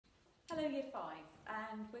Hello Year 5,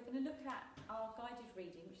 and we're going to look at our guided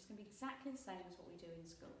reading, which is going to be exactly the same as what we do in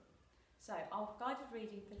school. So our guided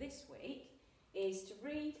reading for this week is to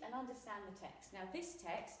read and understand the text. Now this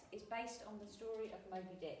text is based on the story of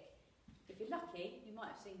Moby Dick. If you're lucky, you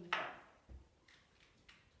might have seen the film.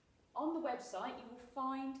 On the website you will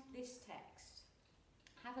find this text.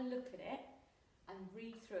 Have a look at it and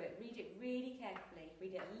read through it. Read it really carefully.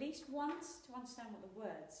 Read it at least once to understand what the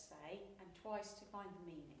words say and twice to find the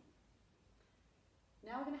meaning.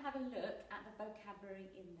 Now we're going to have a look at the vocabulary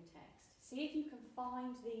in the text. See if you can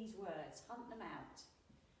find these words, hunt them out,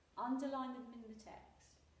 underline them in the text,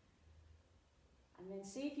 and then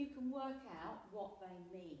see if you can work out what they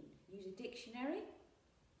mean. Use a dictionary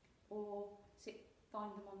or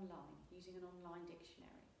find them online, using an online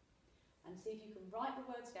dictionary. And see if you can write the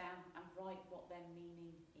words down and write what their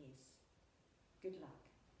meaning is. Good luck.